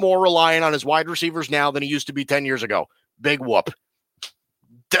little bit more reliant on his wide receivers now than he used to be 10 years ago. Big whoop.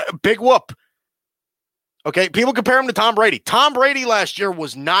 Big whoop. Okay, people compare him to Tom Brady. Tom Brady last year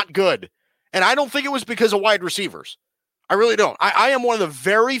was not good, and I don't think it was because of wide receivers. I really don't. I am one of the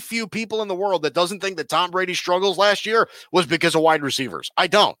very few people in the world that doesn't think that Tom Brady's struggles last year was because of wide receivers. I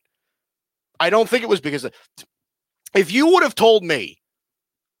don't think it was because of, if you would have told me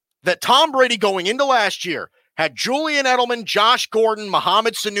that Tom Brady going into last year had Julian Edelman, Josh Gordon,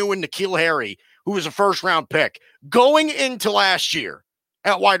 Mohamed Sanu, and N'Keal Harry, who was a first-round pick, going into last year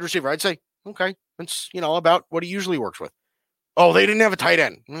at wide receiver, I'd say, okay, that's, about what he usually works with. Oh, they didn't have a tight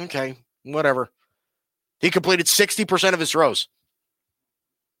end. Okay, whatever. He completed 60% of his throws.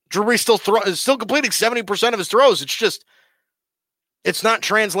 Drew Brees still completing 70% of his throws. It's not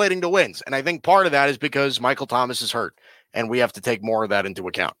translating to wins. And I think part of that is because Michael Thomas is hurt, and we have to take more of that into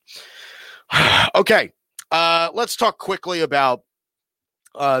account. Okay, let's talk quickly about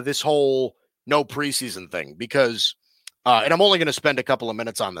this whole no preseason thing, because, and I'm only going to spend a couple of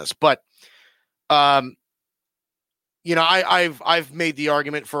minutes on this, but, I've made the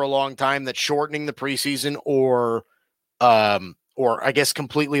argument for a long time that shortening the preseason or I guess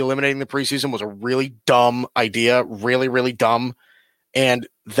completely eliminating the preseason was a really dumb idea, really, really dumb. And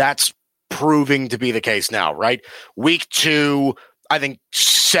that's proving to be the case now, right? Week 2, I think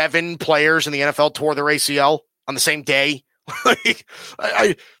 7 players in the NFL tore their ACL on the same day.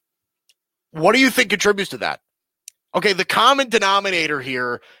 What do you think contributes to that? Okay, the common denominator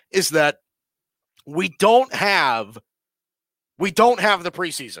here is that we don't have the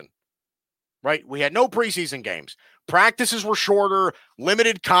preseason, right? We had no preseason games. Practices were shorter,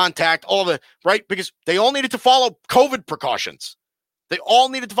 limited contact, all the, right? Because they all needed to follow COVID precautions. They all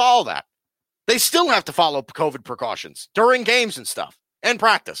needed to follow that. They still have to follow COVID precautions during games and stuff and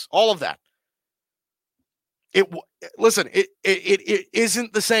practice, all of that. It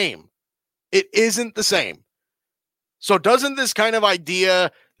isn't the same. It isn't the same. So doesn't this kind of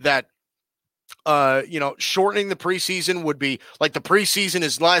idea that shortening the preseason would be like the preseason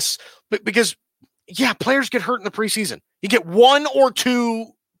is less, because players get hurt in the preseason. You get 1 or 2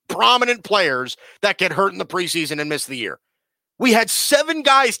 prominent players that get hurt in the preseason and miss the year. We had 7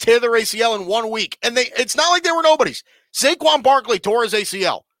 guys tear their ACL in 1 week, and it's not like they were nobodies. Saquon Barkley tore his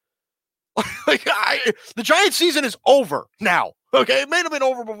ACL. The Giants season is over now. Okay, it may have been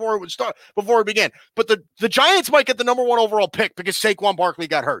over before it began, but the Giants might get the number 1 overall pick because Saquon Barkley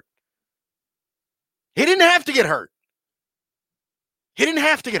got hurt. He didn't have to get hurt.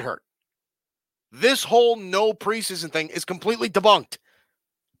 This whole no preseason thing is completely debunked.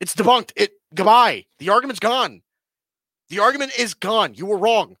 It's debunked. Goodbye. The argument's gone. The argument is gone. You were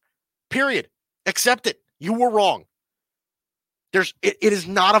wrong. Period. Accept it. You were wrong. It is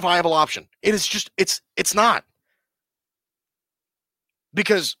not a viable option. It is just, it's not.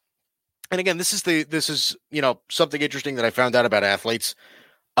 Because, and again, this is something interesting that I found out about athletes.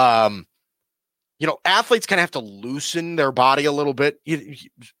 Athletes kind of have to loosen their body a little bit. You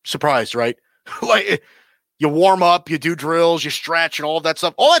surprised, right? Like, you warm up, you do drills, you stretch, and all of that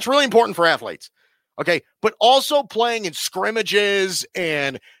stuff. All that's really important for athletes. Okay. But also playing in scrimmages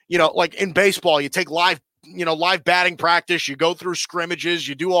and, like in baseball, you take live batting practice, you go through scrimmages,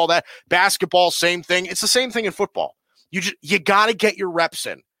 you do all that. Basketball, same thing. It's the same thing in football. You got to get your reps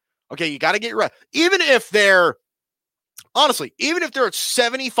in. Okay. You got to get your reps. Even if they're at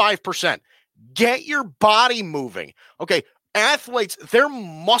 75%, get your body moving. Okay. Athletes, their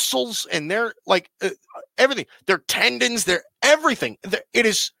muscles and their everything, their tendons, their everything. It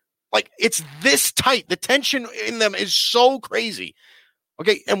is like, it's this tight. The tension in them is so crazy.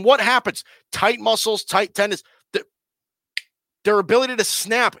 Okay. And what happens? Tight muscles, tight tendons, their ability to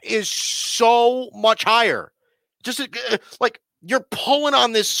snap is so much higher. Just like you're pulling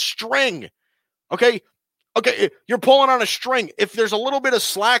on this string. Okay. You're pulling on a string. If there's a little bit of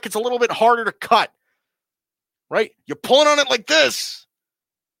slack, it's a little bit harder to cut. Right? You're pulling on it like this.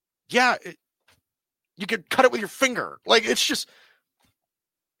 Yeah. You could cut it with your finger. Like, it's just,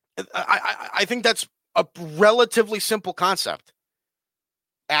 I think that's a relatively simple concept.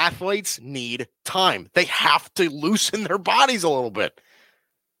 Athletes need time. They have to loosen their bodies a little bit.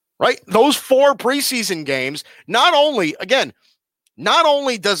 Right? Those 4 preseason games, not only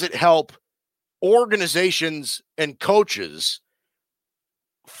does it help organizations and coaches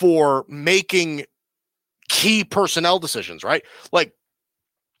for making key personnel decisions, right? Like,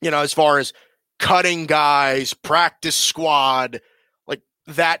 as far as cutting guys, practice squad, like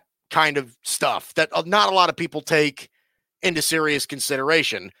that kind of stuff that not a lot of people take into serious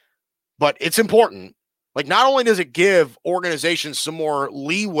consideration, but it's important. Like, not only does it give organizations some more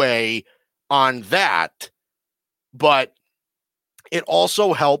leeway on that, but it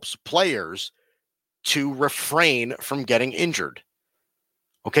also helps players to refrain from getting injured.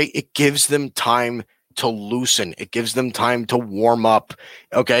 Okay. It gives them time to loosen. It gives them time to warm up.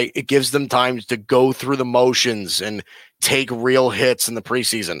 Okay. It gives them time to go through the motions and take real hits in the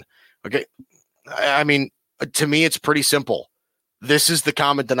preseason. Okay. I mean, to me, it's pretty simple. This is the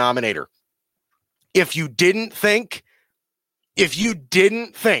common denominator. If you didn't think that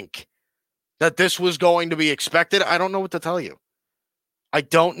this was going to be expected, I don't know what to tell you. I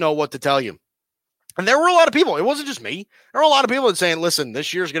don't know what to tell you. And there were a lot of people. It wasn't just me. There were a lot of people that saying, listen,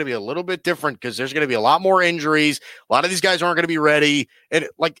 this year's going to be a little bit different because there's going to be a lot more injuries. A lot of these guys aren't going to be ready. And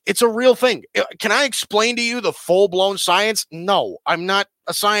it's a real thing. Can I explain to you the full-blown science? No, I'm not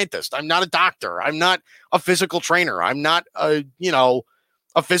a scientist. I'm not a doctor. I'm not a physical trainer. I'm not a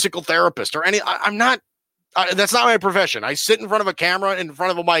physical therapist or I'm not. That's not my profession. I sit in front of a camera, in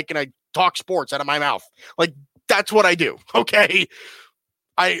front of a mic, and I talk sports out of my mouth. That's what I do. Okay.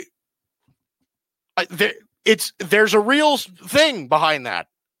 There's a real thing behind that.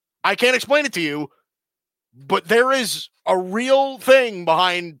 I can't explain it to you, but there is a real thing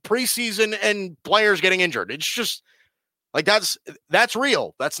behind preseason and players getting injured. It's just that's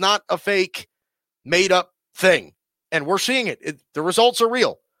real. That's not a fake, made up thing. And we're seeing it. The results are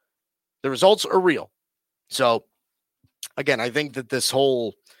real. The results are real. So again, I think that this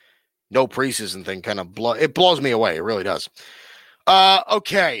whole no preseason thing kind of blows me away. It really does.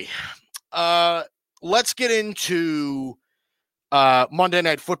 Okay. Let's get into Monday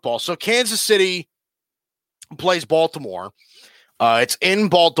Night Football. So Kansas City plays Baltimore. It's in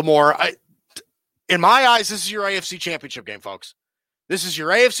Baltimore. In my eyes, this is your AFC Championship game, folks. This is your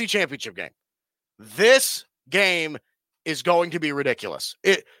AFC Championship game. This game is going to be ridiculous.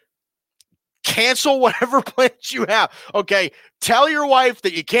 Cancel whatever plans you have. Okay, tell your wife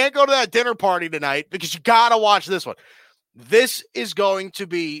that you can't go to that dinner party tonight because you got to watch this one. This is going to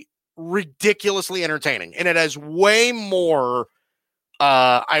be ridiculously entertaining, and it has way more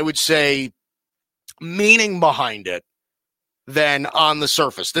I would say meaning behind it than on the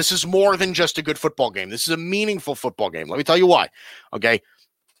surface. This is more than just a good football game. This is a meaningful football game. Let me tell you why. Okay,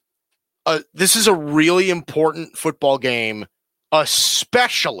 this is a really important football game,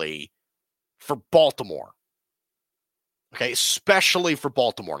 especially for Baltimore. Okay, especially for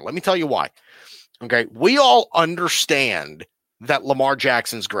Baltimore. Let me tell you why. Okay, we all understand that Lamar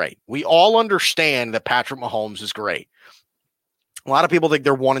Jackson's great. We all understand that Patrick Mahomes is great. A lot of people think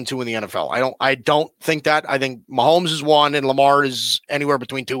they're 1 and 2 in the NFL. I don't think that. I think Mahomes is 1 and Lamar is anywhere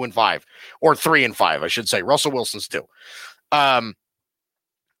between 2 and 5, or 3 and 5, I should say. Russell Wilson's 2.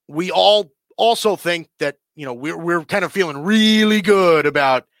 We all also think that, we're kind of feeling really good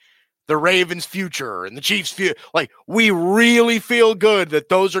about the Ravens' future and the Chiefs' future. We really feel good that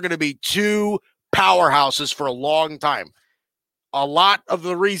those are going to be two powerhouses for a long time. A lot of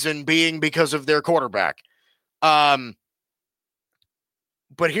the reason being because of their quarterback. But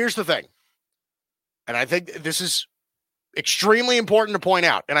here's the thing. And I think this is extremely important to point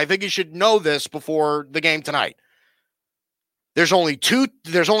out. And I think you should know this before the game tonight. There's only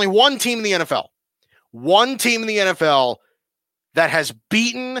one team in the NFL. One team in the NFL that has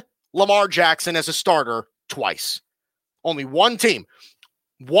beaten Lamar Jackson as a starter twice. Only one team.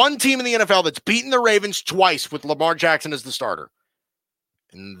 One team in the NFL that's beaten the Ravens twice with Lamar Jackson as the starter.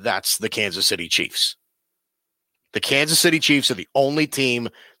 And that's the Kansas City Chiefs. The Kansas City Chiefs are the only team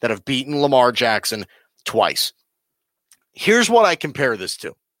that have beaten Lamar Jackson twice. Here's what I compare this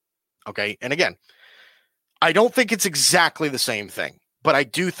to. Okay. And again, I don't think it's exactly the same thing, but I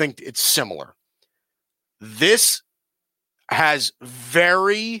do think it's similar. This has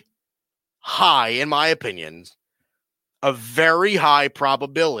very high, in my opinion, a very high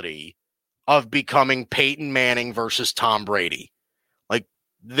probability of becoming Peyton Manning versus Tom Brady.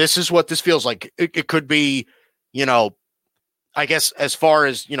 This is what this feels like. It could be, I guess as far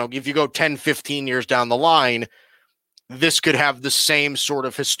as, if you go 10, 15 years down the line, this could have the same sort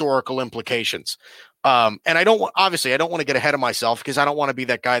of historical implications. And I don't want to get ahead of myself because I don't want to be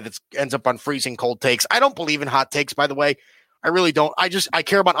that guy that ends up on freezing cold takes. I don't believe in hot takes, by the way. I really don't. I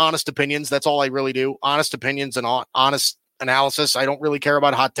care about honest opinions. That's all I really do. Honest opinions and honest analysis. I don't really care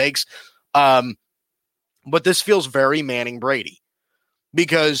about hot takes. But this feels very Manning Brady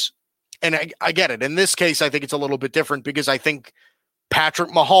because, and I get it. In this case, I think it's a little bit different because I think Patrick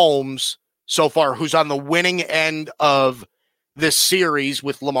Mahomes so far, who's on the winning end of this series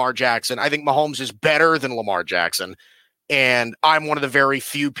with Lamar Jackson, I think Mahomes is better than Lamar Jackson. And I'm one of the very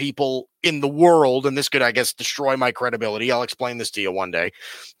few people in the world, and this could, I guess, destroy my credibility. I'll explain this to you one day.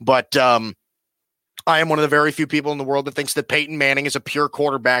 But I am one of the very few people in the world that thinks that Peyton Manning as a pure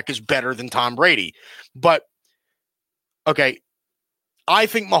quarterback is better than Tom Brady. But, okay, I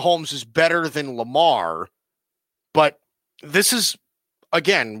think Mahomes is better than Lamar, but this is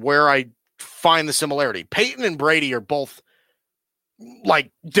again, where I find the similarity. Peyton and Brady are both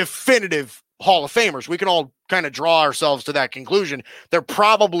like definitive Hall of Famers. We can all kind of draw ourselves to that conclusion. They're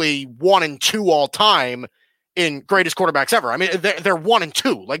probably 1 and 2 all time in greatest quarterbacks ever. I mean, they're 1 and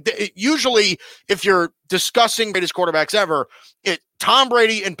 2. Like usually, if you're discussing greatest quarterbacks ever, Tom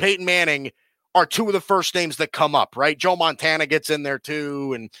Brady and Peyton Manning are two of the first names that come up, right? Joe Montana gets in there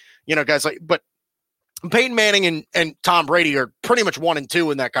too, and guys like. But Peyton Manning and Tom Brady are pretty much 1 and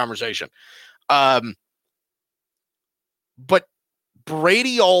 2 in that conversation. But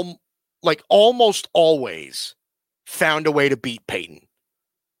Brady almost always found a way to beat Peyton.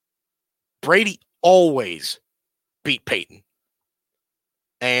 Brady always beat Peyton.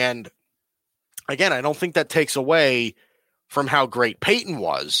 And again, I don't think that takes away from how great Peyton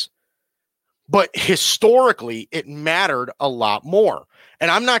was, but historically it mattered a lot more.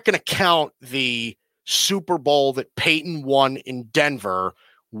 And I'm not going to count the Super Bowl that Peyton won in Denver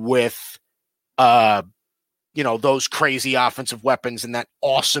with, those crazy offensive weapons and that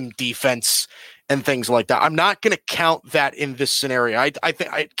awesome defense and things like that. I'm not going to count that in this scenario. I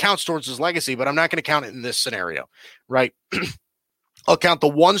think it counts towards his legacy, but I'm not going to count it in this scenario, right? I'll count the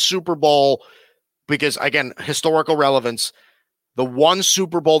one Super Bowl because, again, historical relevance, the one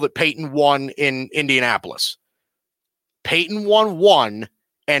Super Bowl that Peyton won in Indianapolis. Peyton won 1,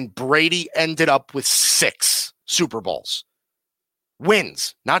 and Brady ended up with 6 Super Bowls.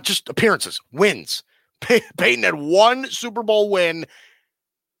 Wins, not just appearances, wins. Peyton had 1 Super Bowl win,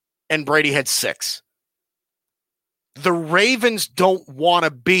 and Brady had 6. The Ravens don't want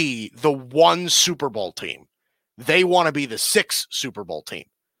to be the 1 Super Bowl team. They want to be the 6 Super Bowl team.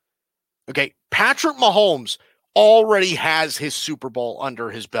 Okay, Patrick Mahomes already has his Super Bowl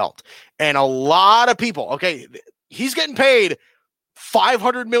under his belt. And a lot of people, okay, he's getting paid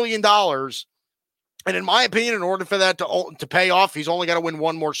 $500 million. And in my opinion, in order for that to pay off, he's only got to win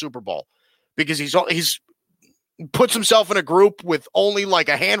 1 more Super Bowl. Because he's puts himself in a group with only like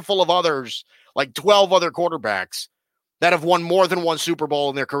a handful of others, like 12 other quarterbacks that have won more than 1 Super Bowl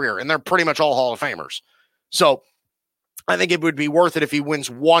in their career. And they're pretty much all Hall of Famers. So I think it would be worth it if he wins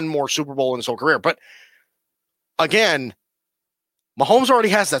 1 more Super Bowl in his whole career. But again, Mahomes already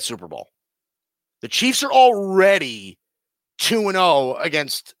has that Super Bowl. The Chiefs are already 2-0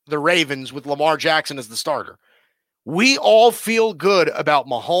 against the Ravens with Lamar Jackson as the starter. We all feel good about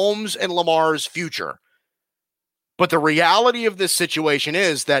Mahomes and Lamar's future. But the reality of this situation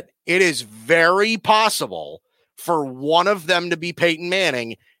is that it is very possible for one of them to be Peyton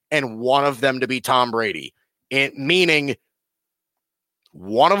Manning and one of them to be Tom Brady. Meaning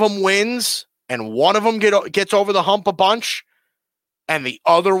one of them wins and one of them gets over the hump a bunch and the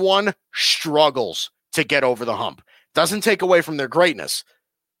other one struggles to get over the hump. Doesn't take away from their greatness,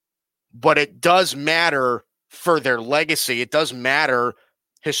 but it does matter for their legacy. It does matter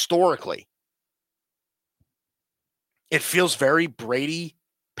historically. It feels very Brady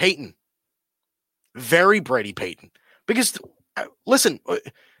Peyton. Very Brady Peyton. Because, listen,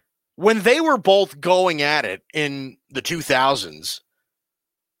 when they were both going at it in the 2000s,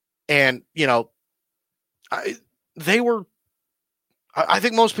 and, I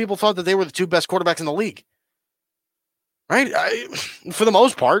think most people thought that they were the 2 best quarterbacks in the league. Right? For the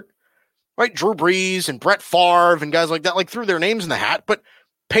most part. Right, Drew Brees and Brett Favre and guys like that, like threw their names in the hat. But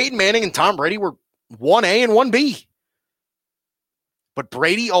Peyton Manning and Tom Brady were 1A and 1B. But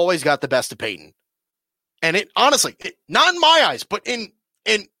Brady always got the best of Peyton. And it honestly, not in my eyes, but in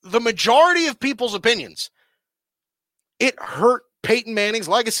the majority of people's opinions, it hurt Peyton Manning's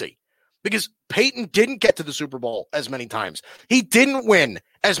legacy. Because Peyton didn't get to the Super Bowl as many times. He didn't win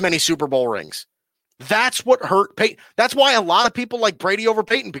as many Super Bowl rings. That's what hurt Peyton. That's why a lot of people like Brady over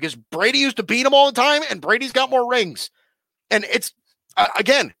Peyton, because Brady used to beat him all the time and Brady's got more rings. And it's,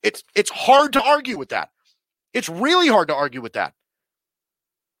 again, it's hard to argue with that. It's really hard to argue with that.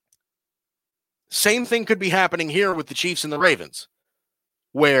 Same thing could be happening here with the Chiefs and the Ravens,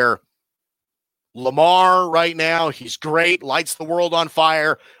 where Lamar right now, he's great, lights the world on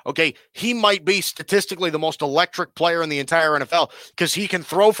fire. Okay, he might be statistically the most electric player in the entire NFL because he can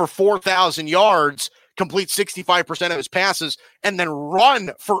throw for 4,000 yards, complete 65% of his passes, and then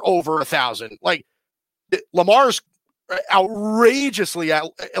run for over 1,000. Like, Lamar's outrageously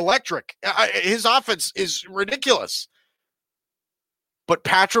electric. His offense is ridiculous. But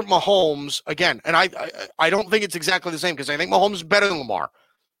Patrick Mahomes, again, and I don't think it's exactly the same because I think Mahomes is better than Lamar,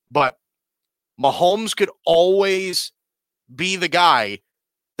 but Mahomes could always be the guy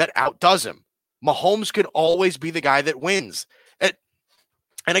that outdoes him. Mahomes could always be the guy that wins.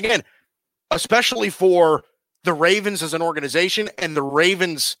 And again, especially for the Ravens as an organization and the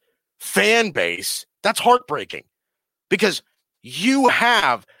Ravens fan base, that's heartbreaking because you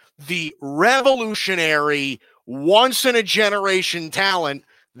have the revolutionary, once-in-a-generation talent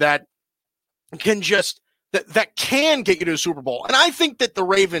that can that can get you to a Super Bowl. And I think that the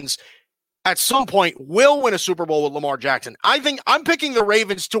Ravens at some point will win a Super Bowl with Lamar Jackson. I think I'm picking the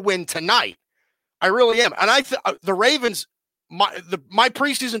Ravens to win tonight. I really am. And the Ravens, my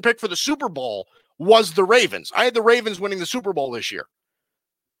preseason pick for the Super Bowl was the Ravens. I had the Ravens winning the Super Bowl this year.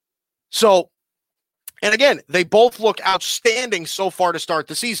 So, and again, they both look outstanding so far to start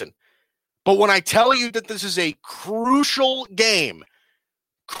the season. But when I tell you that this is a crucial game,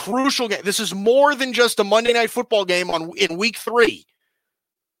 this is more than just a Monday Night Football game in week 3.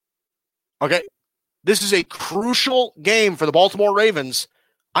 Okay? This is a crucial game for the Baltimore Ravens.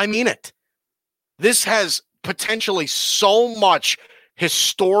 I mean it. This has potentially so much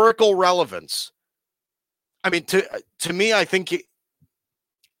historical relevance. I mean, to me, I think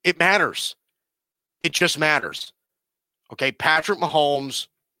it matters. It just matters. Okay, Patrick Mahomes,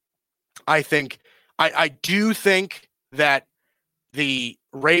 I do think that the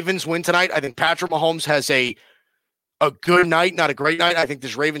Ravens win tonight. I think Patrick Mahomes has a good night, not a great night. I think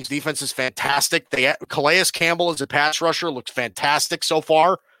this Ravens defense is fantastic. Calais Campbell as a pass rusher looks fantastic so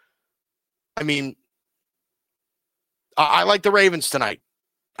far. I mean, I like the Ravens tonight.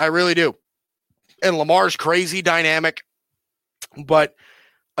 I really do. And Lamar's crazy dynamic. But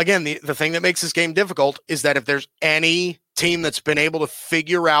again, the thing that makes this game difficult is that if there's any team that's been able to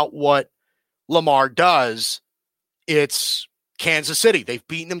figure out what Lamar does, it's Kansas City. They've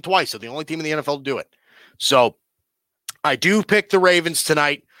beaten him twice. They're the only team in the NFL to do it. So I do pick the Ravens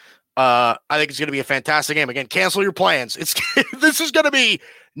tonight. I think it's going to be a fantastic game. Again, cancel your plans. This is going to be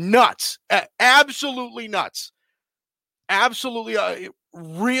nuts. Absolutely nuts. Absolutely a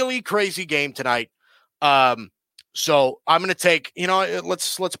really crazy game tonight. So I'm going to take,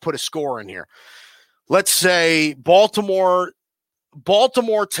 let's put a score in here. Let's say Baltimore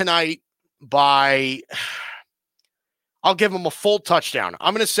tonight I'll give them a full touchdown.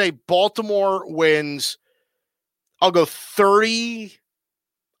 I'm going to say Baltimore wins. I'll go 30.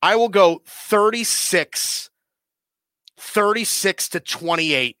 I will go 36 to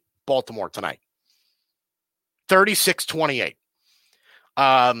 28 Baltimore tonight. 36-28.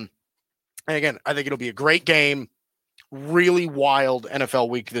 And again, I think it'll be a great game. Really wild NFL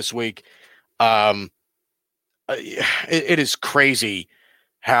week this week. It is crazy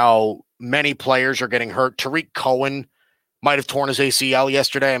how many players are getting hurt. Tariq Cohen might have torn his ACL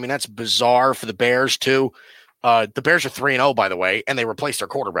yesterday. I mean, that's bizarre for the Bears too. The Bears are 3-0, by the way, and they replaced their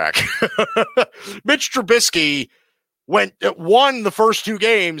quarterback. Mitch Trubisky won the first 2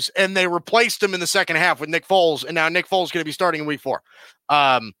 games, and they replaced him in the second half with Nick Foles, and now Nick Foles is going to be starting in week 4.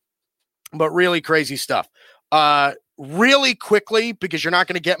 But really crazy stuff. Really quickly, because you're not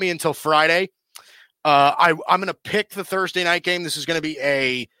going to get me until Friday, I'm going to pick the Thursday night game. This is going to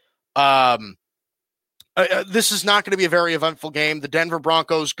be this is not going to be a very eventful game. The Denver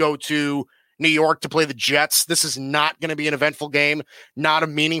Broncos go to New York to play the Jets. This is not going to be an eventful game, not a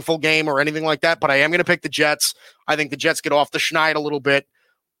meaningful game or anything like that, but I am going to pick the Jets. I think the Jets get off the schneid a little bit.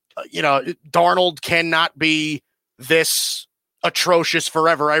 Darnold cannot be this atrocious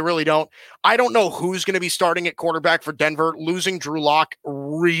forever. I really don't. I don't know who's going to be starting at quarterback for Denver. Losing Drew Lock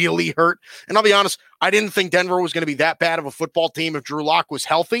really hurt. And I'll be honest, I didn't think Denver was going to be that bad of a football team if Drew Lock was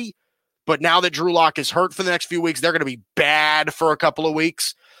healthy. But now that Drew Lock is hurt for the next few weeks, they're going to be bad for a couple of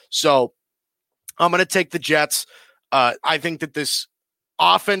weeks. So I'm going to take the Jets. I think that this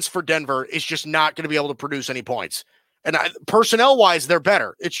offense for Denver is just not going to be able to produce any points. And personnel-wise, they're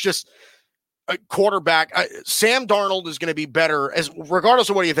better. It's just a quarterback. Sam Darnold is going to be better, regardless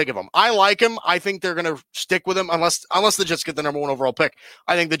of what you think of him. I like him. I think they're going to stick with him unless the Jets get the number 1 overall pick.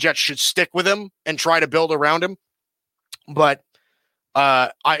 I think the Jets should stick with him and try to build around him. But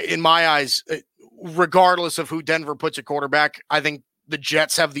in my eyes, regardless of who Denver puts at quarterback, I think the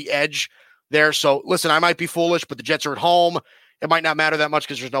Jets have the edge there. So listen, I might be foolish, but the Jets are at home. It might not matter that much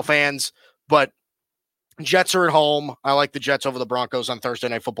because there's no fans, but Jets are at home. I like the Jets over the Broncos on Thursday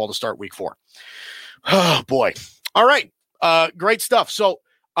Night Football to start week 4. Oh boy. All right. Great stuff. So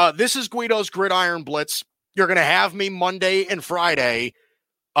this is Guido's Gridiron Blitz. You're going to have me Monday and Friday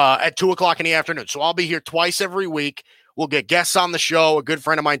at 2:00 in the afternoon. So I'll be here twice every week. We'll get guests on the show. A good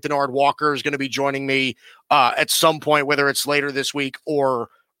friend of mine, Denard Walker, is going to be joining me at some point, whether it's later this week or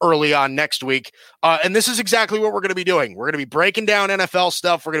early on next week. And this is exactly what we're going to be doing. We're going to be breaking down NFL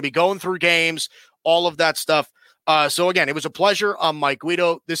stuff. We're going to be going through games, all of that stuff. So again, it was a pleasure. I'm Mike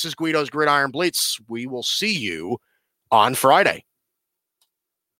Guido. This is Guido's Gridiron Blitz. We will see you on Friday.